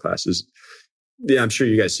the asset classes. Yeah, I'm sure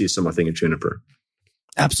you guys see similar thing at Juniper.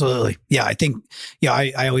 Absolutely. Yeah, I think,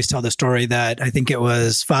 I always tell the story that I think it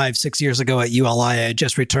was 5-6 years ago at ULI, I had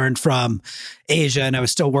just returned from Asia and I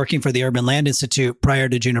was still working for the Urban Land Institute prior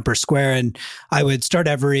to Juniper Square. And I would start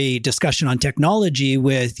every discussion on technology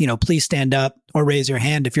with, please stand up or raise your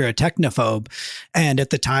hand if you're a technophobe. And at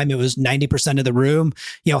the time, it was 90% of the room,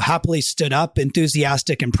 happily stood up,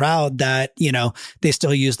 enthusiastic and proud that, they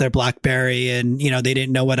still use their BlackBerry and, they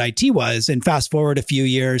didn't know what IT was. And fast forward a few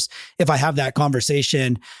years, if I have that conversation,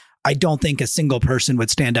 I don't think a single person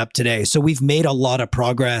would stand up today. So we've made a lot of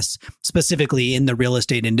progress specifically in the real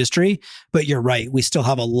estate industry, but you're right. We still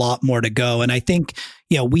have a lot more to go. And I think,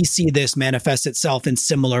 we see this manifest itself in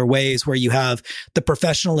similar ways where you have the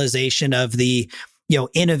professionalization of the,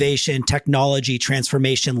 innovation, technology,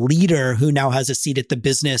 transformation leader who now has a seat at the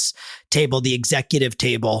business table, the executive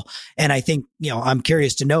table. And I think, I'm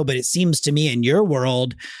curious to know, but it seems to me in your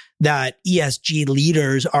world that ESG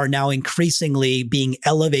leaders are now increasingly being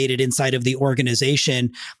elevated inside of the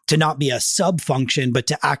organization to not be a sub-function, but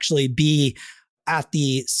to actually be at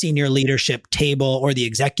the senior leadership table or the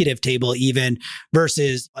executive table even,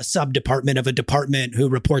 versus a sub-department of a department who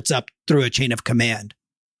reports up through a chain of command.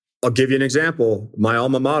 I'll give you an example. My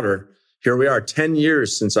alma mater, here we are 10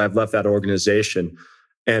 years since I've left that organization.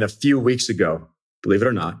 And a few weeks ago, believe it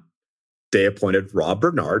or not, they appointed Rob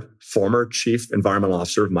Bernard, former Chief Environmental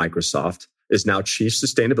Officer of Microsoft, is now Chief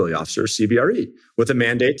Sustainability Officer, CBRE, with a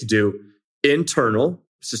mandate to do internal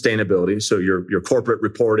sustainability. So your corporate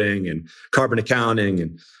reporting and carbon accounting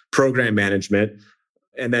and program management,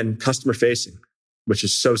 and then customer facing, which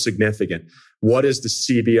is so significant. What is the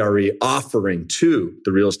CBRE offering to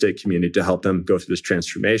the real estate community to help them go through this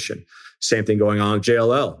transformation? Same thing going on at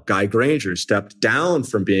JLL. Guy Granger stepped down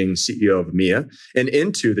from being CEO of EMEA and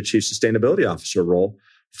into the chief sustainability officer role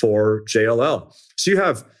for JLL. So you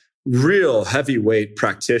have real heavyweight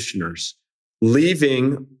practitioners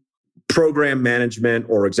leaving program management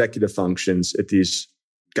or executive functions at these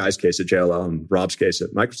guys' case at JLL and Rob's case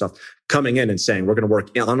at Microsoft, coming in and saying, we're going to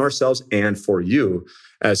work on ourselves and for you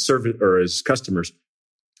as as customers.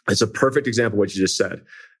 It's a perfect example of what you just said,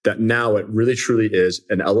 that now it really truly is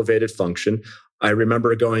an elevated function. I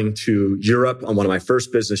remember going to Europe on one of my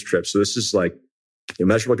first business trips. So this is like,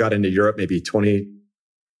 Measurabl got into Europe maybe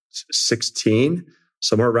 2016,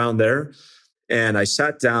 somewhere around there. And I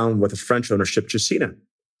sat down with a French ownership, Jacina.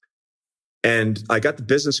 And I got the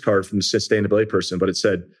business card from the sustainability person, but it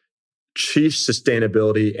said Chief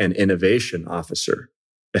Sustainability and Innovation Officer.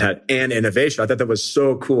 It had an innovation. I thought that was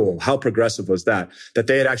so cool. How progressive was that? That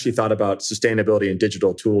they had actually thought about sustainability and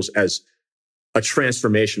digital tools as a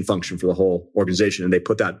transformation function for the whole organization. And they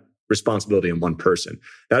put that responsibility in one person.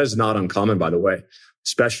 That is not uncommon, by the way,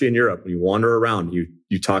 especially in Europe. When you wander around,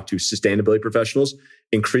 you talk to sustainability professionals,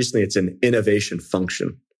 increasingly it's an innovation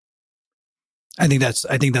function. I think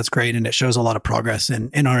that's great, and it shows a lot of progress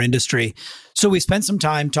in our industry. So we spent some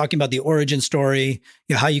time talking about the origin story,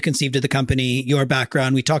 how you conceived of the company, your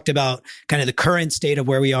background. We talked about kind of the current state of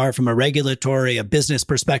where we are from a regulatory, a business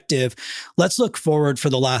perspective. Let's look forward for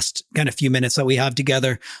the last kind of few minutes that we have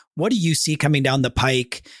together. What do you see coming down the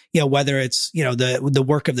pike? Whether it's the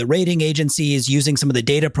work of the rating agencies, using some of the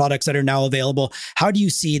data products that are now available. How do you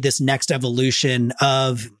see this next evolution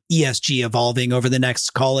of ESG evolving over the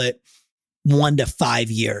next, call it, 1 to 5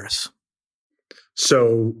 years?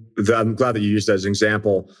 So I'm glad that you used that as an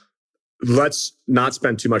example. Let's not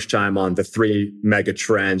spend too much time on the 3 mega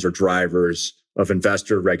trends or drivers of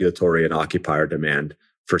investor, regulatory, and occupier demand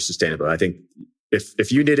for sustainability. I think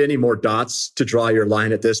if you need any more dots to draw your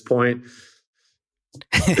line at this point,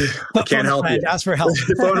 I can't help you. Ask for help.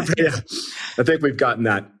 Yeah. I think we've gotten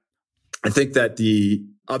that. I think that the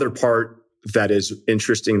other part that is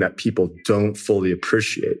interesting that people don't fully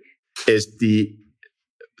appreciate is the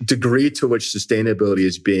degree to which sustainability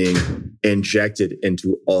is being injected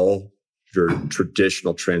into all your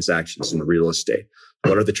traditional transactions in real estate.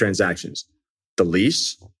 What are the transactions? The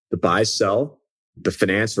lease, the buy, sell, the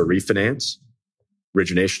finance or refinance,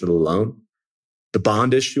 origination of the loan, the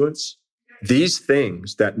bond issuance. These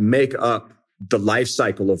things that make up the life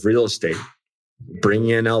cycle of real estate,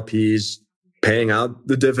 bringing in LPs, paying out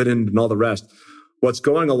the dividend and all the rest. What's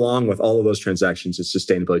going along with all of those transactions is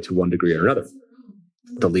sustainability to one degree or another.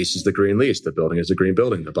 The lease is the green lease. The building is the green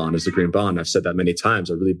building. The bond is the green bond. I've said that many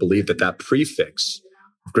times. I really believe that prefix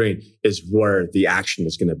of green is where the action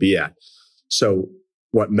is going to be at. So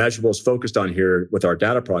what Measurabl is focused on here with our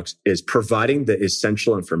data products is providing the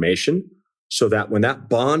essential information so that when that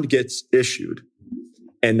bond gets issued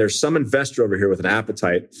and there's some investor over here with an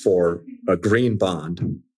appetite for a green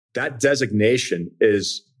bond, that designation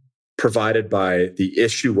is provided by the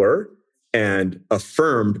issuer and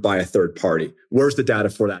affirmed by a third party. Where's the data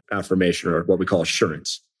for that affirmation, or what we call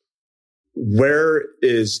assurance? Where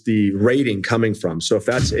is the rating coming from? So if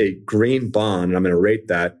that's a green bond, and I'm going to rate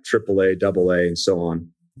that AAA, AA, and so on,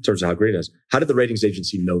 in terms of how green it is, how did the ratings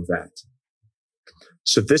agency know that?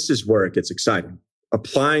 So this is where it gets exciting.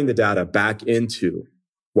 Applying the data back into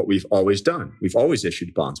what we've always done. We've always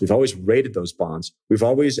issued bonds. We've always rated those bonds. We've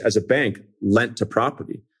always, as a bank, lent to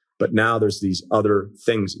property. But now there's these other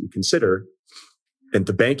things that you consider. In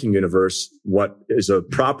the banking universe, what is a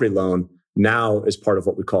property loan now is part of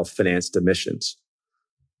what we call financed emissions.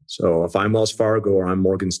 So if I'm Wells Fargo or I'm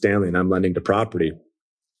Morgan Stanley and I'm lending to property,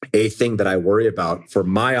 a thing that I worry about for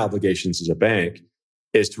my obligations as a bank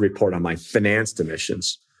is to report on my financed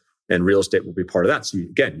emissions. And real estate will be part of that. So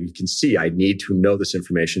you can see I need to know this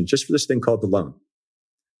information just for this thing called the loan.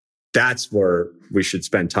 That's where we should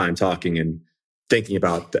spend time talking and thinking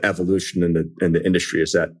about the evolution in the industry,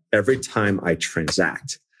 is that every time I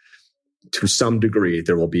transact, to some degree,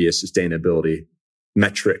 there will be a sustainability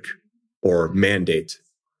metric or mandate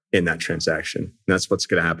in that transaction. And that's what's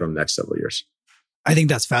going to happen in the next several years. I think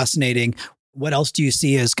that's fascinating. What else do you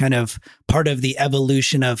see as kind of part of the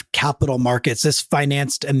evolution of capital markets? This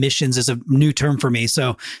financed emissions is a new term for me.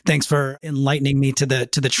 So thanks for enlightening me to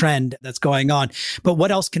the trend that's going on. But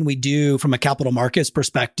what else can we do from a capital markets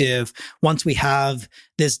perspective once we have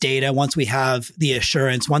this data, once we have the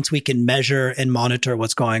assurance, once we can measure and monitor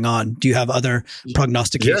what's going on? Do you have other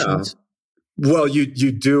prognostications? Yeah. Well,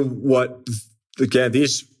 you do what, again,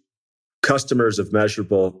 these customers of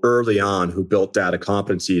Measurabl early on who built data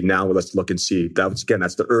competency. Now let's look and see. That's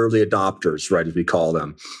the early adopters, right, as we call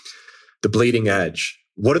them. The bleeding edge.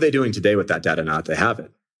 What are they doing today with that data now that they have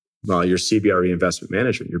it? Well, your CBRE investment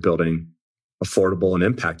management, you're building affordable and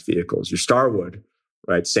impact vehicles. Your Starwood,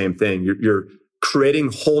 right? Same thing. You're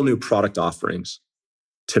creating whole new product offerings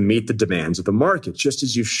to meet the demands of the market, just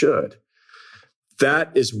as you should.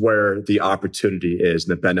 That is where the opportunity is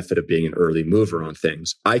and the benefit of being an early mover on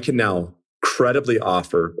things. I can now credibly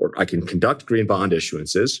offer, or I can conduct green bond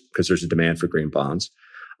issuances because there's a demand for green bonds.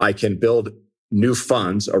 I can build new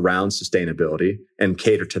funds around sustainability and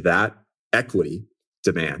cater to that equity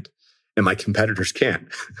demand. And my competitors can't,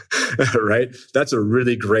 right? That's a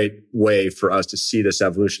really great way for us to see this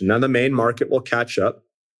evolution. Now, the main market will catch up,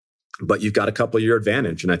 but you've got a couple of year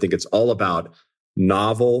advantage. And I think it's all about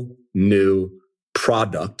novel, new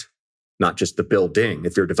product, not just the building.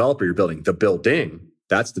 If you're a developer, you're building the building.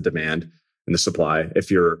 That's the demand and the supply.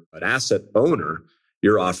 If you're an asset owner,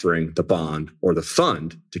 you're offering the bond or the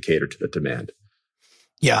fund to cater to the demand.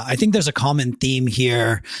 Yeah, I think there's a common theme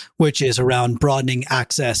here, which is around broadening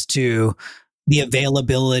access to the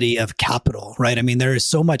availability of capital, right? I mean, there is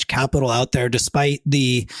so much capital out there, despite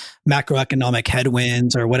the macroeconomic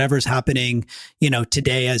headwinds or whatever's happening,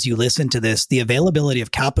 today as you listen to this. The availability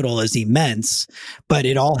of capital is immense, but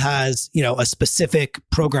it all has, a specific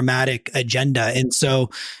programmatic agenda. And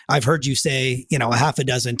so I've heard you say, a half a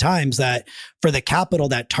dozen times that for the capital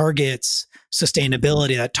that targets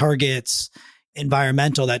sustainability, that targets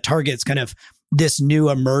environmental, that targets kind of this new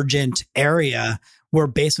emergent area, we're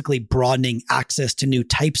basically broadening access to new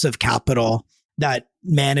types of capital that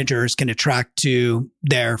managers can attract to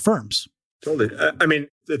their firms. Totally. I mean,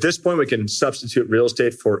 at this point, we can substitute real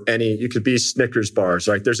estate for you could be Snickers bars,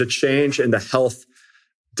 right? There's a change in the health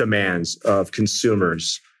demands of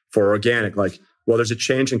consumers for organic. There's a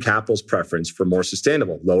change in capital's preference for more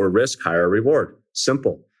sustainable, lower risk, higher reward.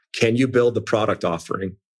 Simple. Can you build the product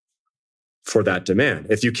offering for that demand?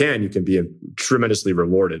 If you can be tremendously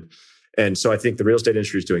rewarded. And so I think the real estate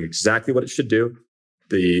industry is doing exactly what it should do.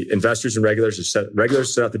 The investors and regulators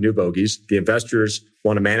set out the new bogeys. The investors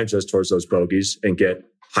want to manage us towards those bogeys and get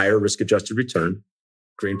higher risk-adjusted return.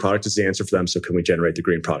 Green product is the answer for them. So can we generate the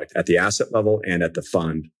green product at the asset level and at the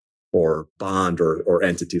fund or bond or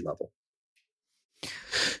entity level?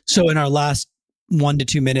 So in our last 1 to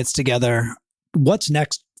 2 minutes together, what's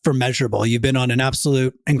next for Measurabl? You've been on an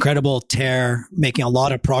absolute incredible tear, making a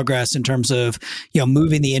lot of progress in terms of,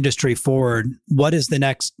 moving the industry forward. What does the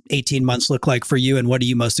next 18 months look like for you? And what are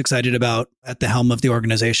you most excited about at the helm of the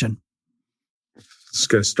organization? Just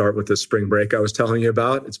going to start with the spring break I was telling you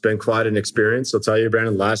about. It's been quite an experience. I'll tell you,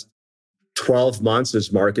 Brandon, the last 12 months as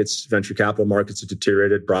venture capital markets have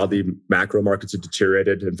deteriorated, broadly macro markets have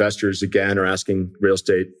deteriorated. Investors, again, are asking real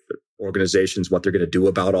estate organizations what they're going to do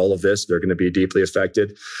about all of this. They're going to be deeply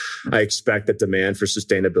affected. I expect that demand for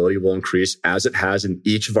sustainability will increase as it has in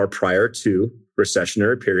each of our prior 2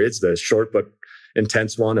 recessionary periods, the short but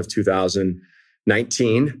intense one of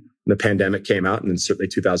 2019, the pandemic came out, and then certainly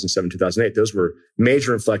 2007, 2008. Those were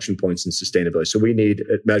major inflection points in sustainability. So we need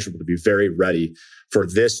at Measurabl to be very ready for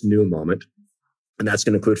this new moment. And that's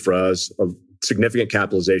going to include for us a significant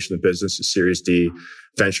capitalization of business, a Series D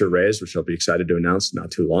venture raise, which I'll be excited to announce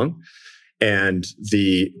not too long. And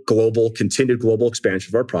the continued global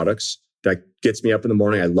expansion of our products. That gets me up in the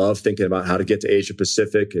morning. I love thinking about how to get to Asia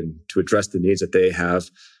Pacific and to address the needs that they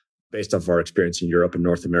have based off of our experience in Europe and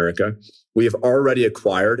North America. We have already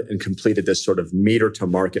acquired and completed this sort of meter to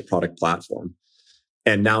market product platform.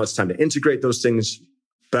 And now it's time to integrate those things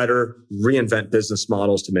better, reinvent business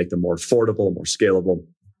models to make them more affordable, more scalable.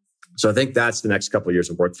 So I think that's the next couple of years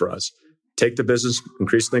of work for us. Take the business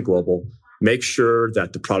increasingly global, make sure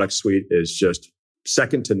that the product suite is just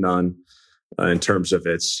second to none in terms of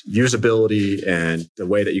its usability and the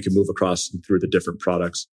way that you can move across and through the different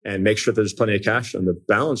products, and make sure there's plenty of cash on the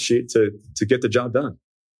balance sheet to get the job done.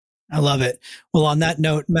 I love it. Well, on that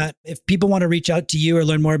note, Matt, if people want to reach out to you or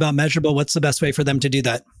learn more about Measurabl, what's the best way for them to do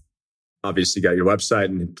that? Obviously, you got your website,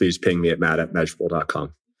 and please ping me at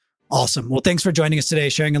matt@measurabl.com. Awesome. Well, thanks for joining us today,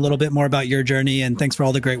 sharing a little bit more about your journey, and thanks for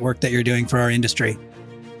all the great work that you're doing for our industry.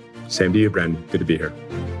 Same to you, Brandon. Good to be here.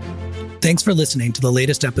 Thanks for listening to the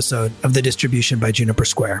latest episode of The Distribution by Juniper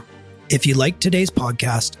Square. If you liked today's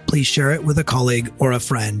podcast, please share it with a colleague or a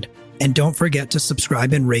friend. And don't forget to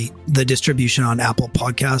subscribe and rate The Distribution on Apple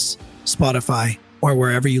Podcasts, Spotify, or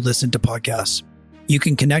wherever you listen to podcasts. You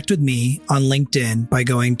can connect with me on LinkedIn by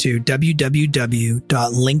going to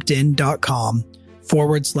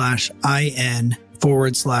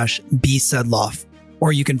www.linkedin.com/IN/B Sedloff,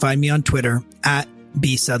 or you can find me on Twitter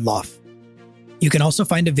 @BSedloff. You can also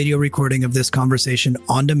find a video recording of this conversation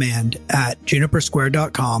on demand at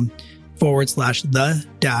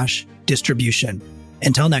junipersquare.com/the-distribution.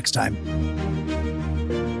 Until next time.